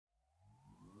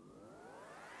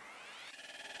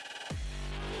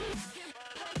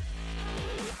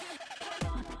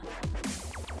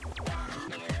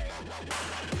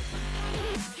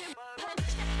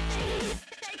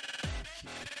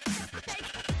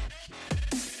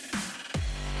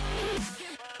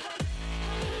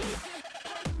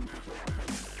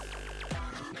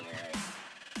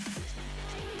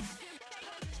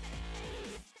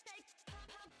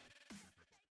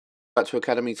back to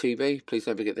Academy TV. Please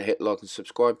don't forget to hit the like and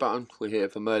subscribe button. We're here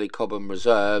for Merley Cobham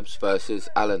Reserves versus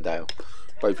Allendale.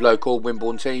 Both local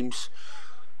Wimborne teams.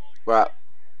 We're at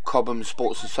Cobham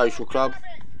Sports and Social Club.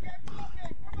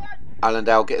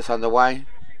 Allendale gets underway.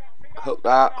 Hook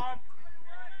that.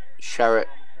 Sherritt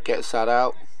gets that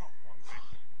out.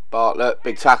 Bartlett,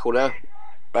 big tackle there.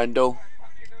 Rendell.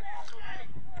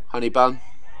 Honeybun.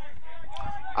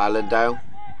 Allendale.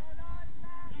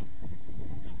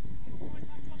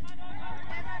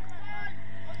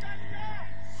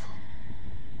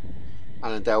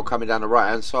 Allendale coming down the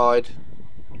right hand side.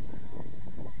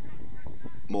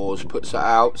 Moores puts it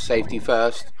out. Safety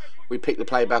first. We pick the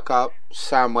play back up.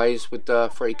 Samways with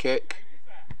the free kick.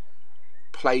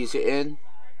 Plays it in.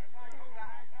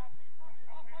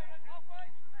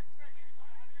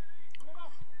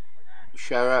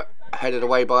 Sherritt headed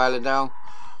away by Allendale.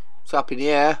 It's up in the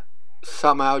air.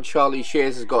 Somehow Charlie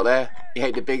Shears has got there. He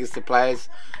ain't the biggest of players.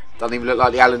 Doesn't even look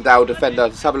like the Allendale defender.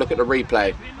 Let's have a look at the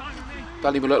replay.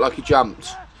 Doesn't even look like he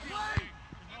jumped.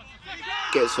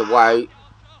 Gets away.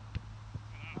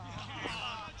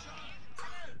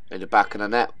 In the back of the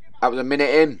net. That was a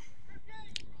minute in.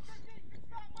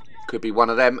 Could be one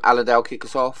of them. Allendale kick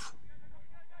us off.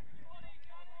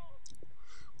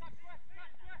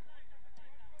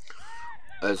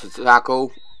 There's a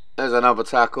tackle. There's another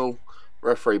tackle.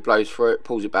 Referee blows through it.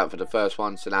 Pulls it back for the first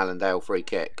one. It's an Allendale free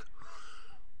kick.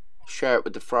 Sherritt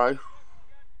with the throw.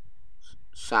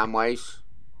 Samways.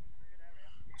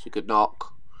 It's a good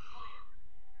knock.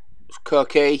 It's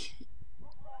Cookie.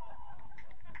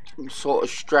 Some sort of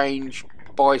strange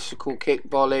bicycle kick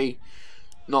volley.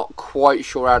 Not quite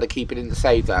sure how to keep it in to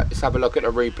save that. Let's have a look at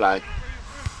the replay.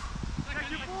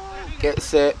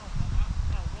 Gets it.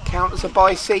 Count as a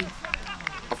bicy.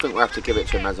 I think we'll have to give it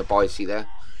to him as a bicy there.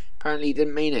 Apparently he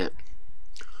didn't mean it.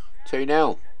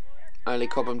 2-0. Merley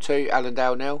Cobham 2,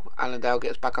 Allendale 0. Allendale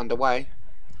gets back underway.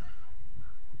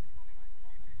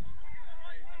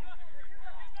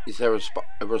 Is there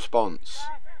a response?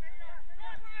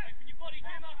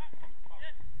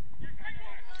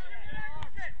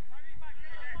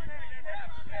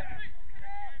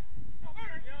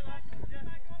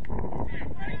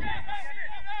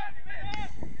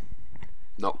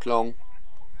 Knocked long.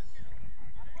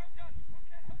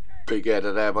 Big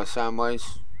header there by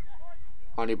Samways.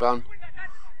 Honeybun.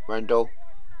 Rendell.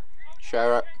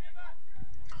 Sherritt.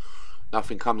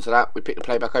 Nothing comes of that. We pick the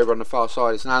play back over on the far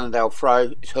side. It's an Allendale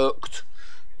throw. It's hooked.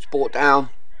 It's brought down.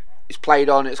 It's played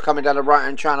on. It's coming down the right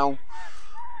hand channel.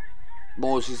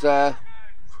 Moores is there.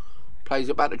 Plays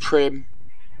it back to Trim.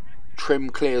 Trim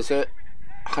clears it.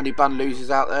 Honeybun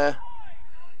loses out there.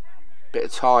 Bit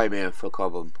of time here for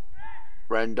Cobham.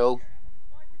 Rendell.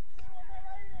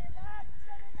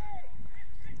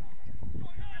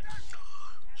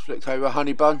 Flicked over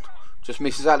Honeybun. Just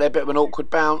misses out there. Bit of an awkward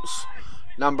bounce.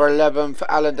 Number 11 for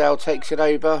Allendale takes it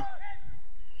over.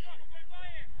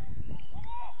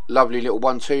 Lovely little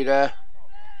 1-2 there.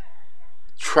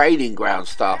 Training ground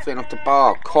stuff in off the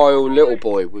bar. Kyle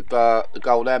Littleboy with the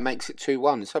goal there makes it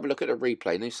 2-1. Let's have a look at the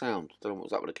replay. No sound. Don't know what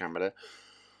was up with the camera there.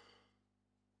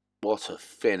 What a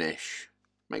finish.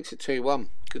 Makes it 2-1.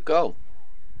 Good goal.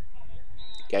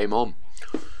 Game on.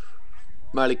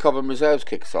 Merley Cobham Reserves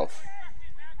kicks off.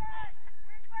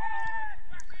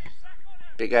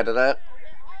 Big header there.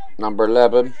 Number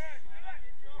 11.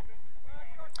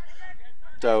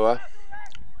 Doa.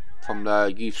 From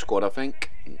the youth squad, I think.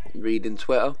 Reading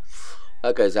Twitter.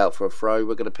 That goes out for a throw.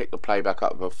 We're going to pick the play back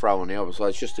up with a throw on the other side.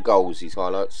 It's just the goals, these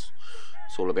highlights.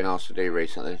 That's all I've been asked to do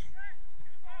recently.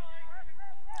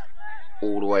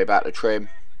 All the way back to Trim.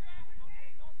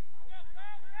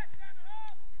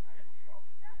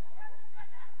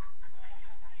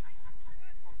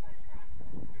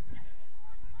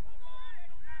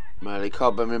 Merley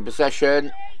Cobham in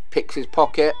possession. Picks his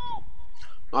pocket.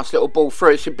 Nice little ball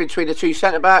through. It's in between the two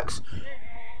centre backs.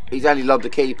 He's only lobbed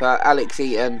the keeper. Alex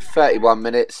Eaton, 31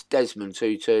 minutes. Desmond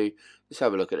 2-2. Let's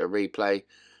have a look at the replay.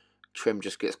 Trim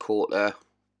just gets caught there.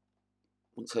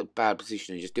 It's a bad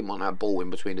position. He just didn't want that ball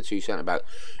in between the two centre backs.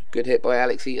 Good hit by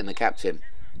Alex Eaton, the captain.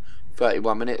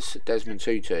 31 minutes. Desmond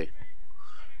 2-2.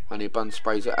 Honeybun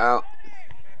sprays it out.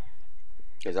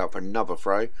 Goes out for another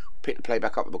throw. Pick the play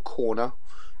back up with a corner.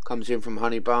 Comes in from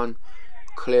Honeybun.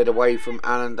 Cleared away from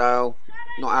Allendale.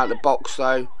 Not out of the box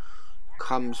though.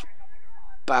 Comes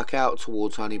back out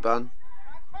towards Honeybun.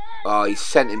 Oh, he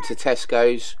sent him to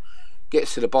Tesco's.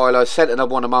 Gets to the byline. Sent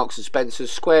another one of Marks and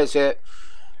Spencer's. Squares it.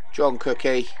 John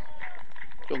Cookie.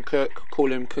 John Cook.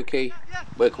 Call him Cookie.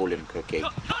 We'll call him Cookie.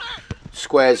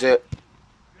 Squares it.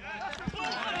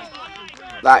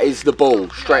 That is the ball.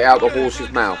 Straight out the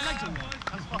horse's mouth.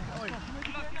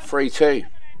 3-2.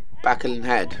 Back and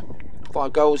head.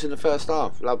 5 goals in the first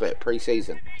half. Love it.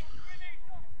 Pre-season.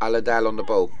 Allendale on the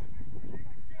ball.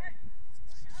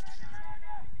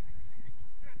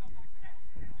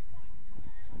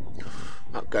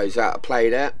 That goes out of play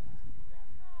there.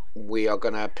 We are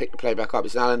going to pick the play back up.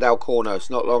 It's an Allendale corner. It's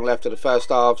not long left of the first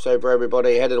half. It's over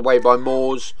everybody. Headed away by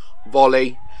Moores.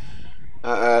 Volley.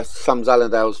 Sums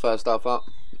Allendale's first half up.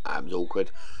 That was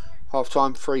awkward. Half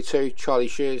time 3-2. Charlie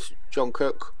Shears, John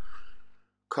Cook,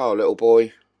 Carl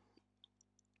Littleboy,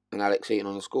 and Alex Eaton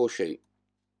on the score sheet.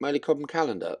 Merley Cobham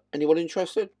calendar. Anyone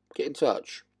interested? Get in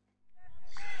touch.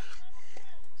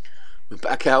 We're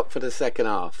back out for the second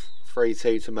half.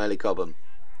 3-2 to Merley Cobham.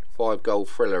 5-goal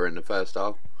thriller in the first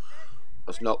half.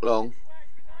 That's not long.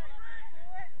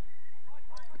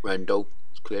 Rendell,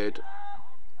 it's cleared.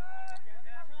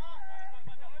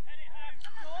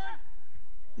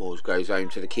 Moores goes home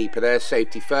to the keeper there.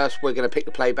 Safety first. We're going to pick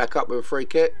the play back up with a free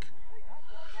kick.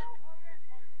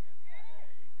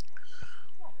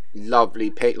 Lovely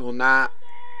pick on that.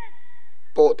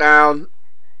 Brought down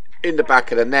in the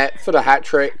back of the net for the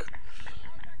hat-trick.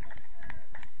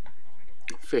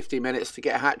 50 minutes to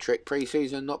get a hat-trick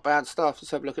pre-season. Not bad stuff.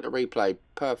 Let's have a look at the replay.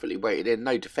 Perfectly weighted in.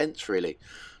 No defence, really.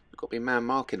 We've got to be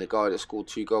man-marking the guy that scored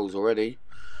 2 goals already.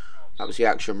 That was the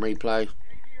action replay.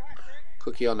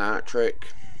 Cookie on the hat-trick.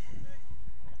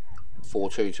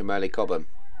 4-2 to Merley Cobham.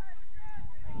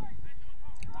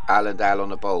 Allendale on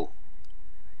the ball.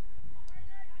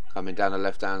 Coming down the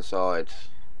left-hand side.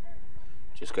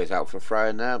 Just goes out for a throw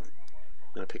in there.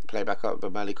 Going to pick the play back up with a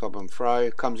Merley Cobham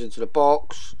throw. Comes into the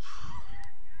box.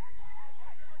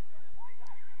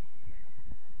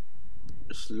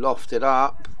 Just lofted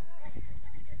up.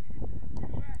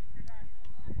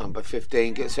 Number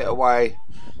 15 gets it away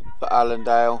for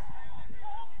Allendale.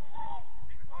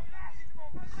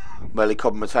 Merley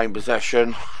Cobham retain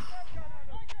possession.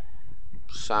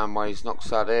 Samways knocks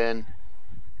that in.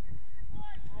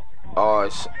 Oh,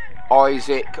 it's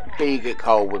Isaac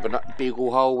Beaglehole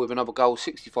with another goal.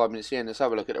 65 minutes in. Let's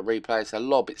have a look at the replay. It's a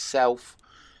lob itself.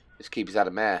 This keeper's had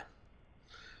a mare.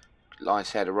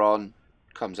 Nice header on.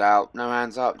 Comes out. No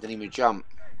hands up. Didn't even jump.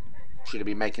 Should have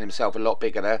been making himself a lot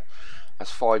bigger there.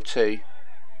 That's 5-2.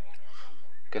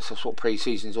 Guess that's what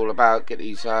pre-season's all about. Get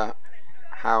these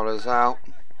howlers out.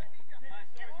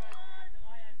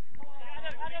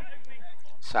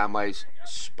 Samways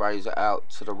sprays it out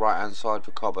to the right hand side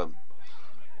for Cobham.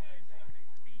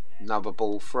 Another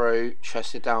ball through,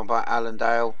 chested down by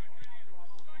Allendale.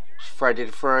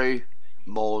 Threaded through.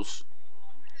 Moores,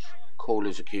 cool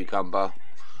as a cucumber.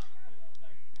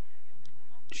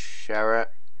 Sherritt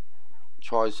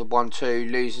tries the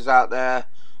 1-2, loses out there.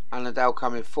 Allendale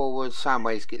coming forward.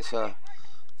 Samways gets a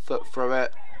foot through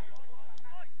it.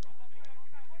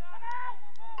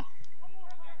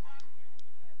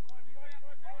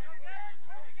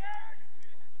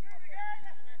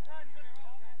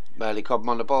 Merley Cobham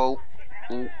on the ball.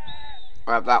 Ooh,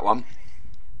 grab that one.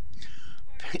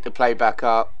 Pick the play back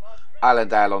up.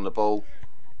 Allendale on the ball.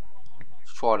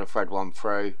 Try to thread one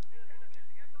through.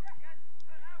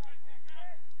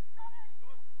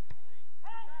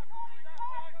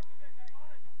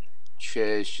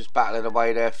 Cheers, just battling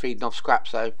away there, feeding off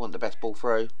scraps though. Want the best ball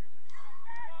through.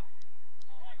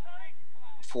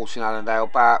 Forcing Allendale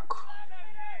back.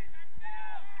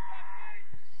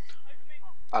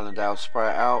 Allendale spray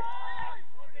it out.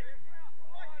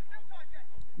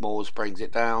 Moores brings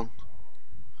it down.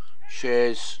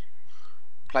 Shears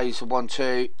plays the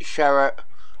 1-2. Sherritt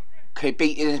can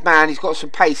beat his man. He's got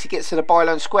some pace. He gets to the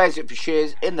byline, squares it for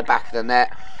Shears in the back of the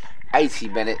net. 80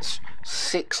 minutes,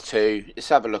 6-2. Let's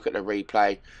have a look at the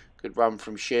replay. Good run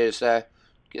from Shears there.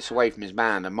 Gets away from his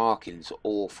man. The marking's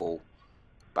awful.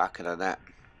 Back of the net.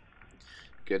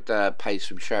 Good pace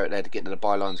from Sherritt there to get to the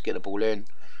bylines, get the ball in.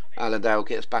 Allendale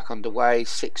gets back underway,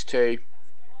 6-2.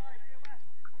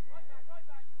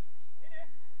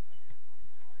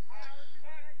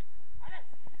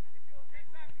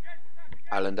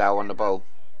 Allendale on the ball.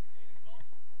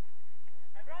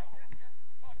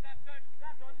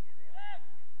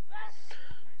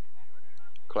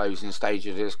 Closing stage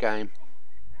of this game.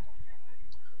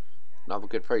 Another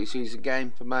good pre-season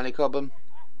game for Merley Cobham.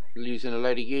 Losing a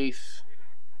load of youth.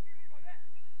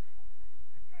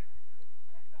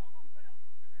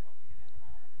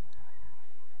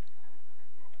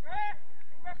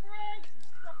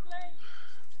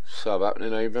 Sub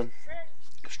happening over.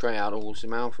 Straight out towards the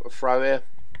mouth. A throw here.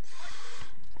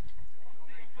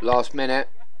 Last minute.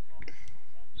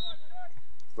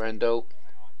 Rendell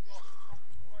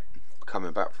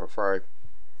coming back for a throw.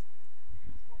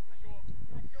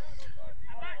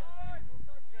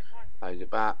 Plays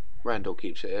it back. Rendell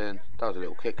keeps it in. Does a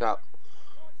little kick up.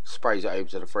 Sprays it over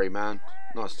to the free man.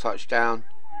 Nice touchdown.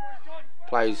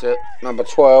 Plays it. Number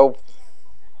 12.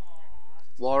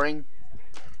 Waring.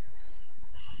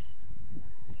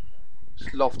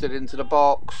 It's lofted into the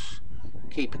box.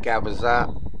 Keeper gathers that.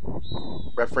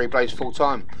 Referee plays full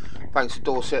time. Thanks to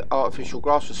Dorset Artificial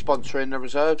Grass for sponsoring the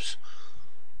reserves.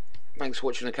 Thanks for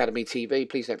watching Academy TV.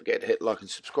 Please don't forget to hit the like and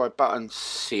subscribe button.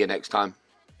 See you next time.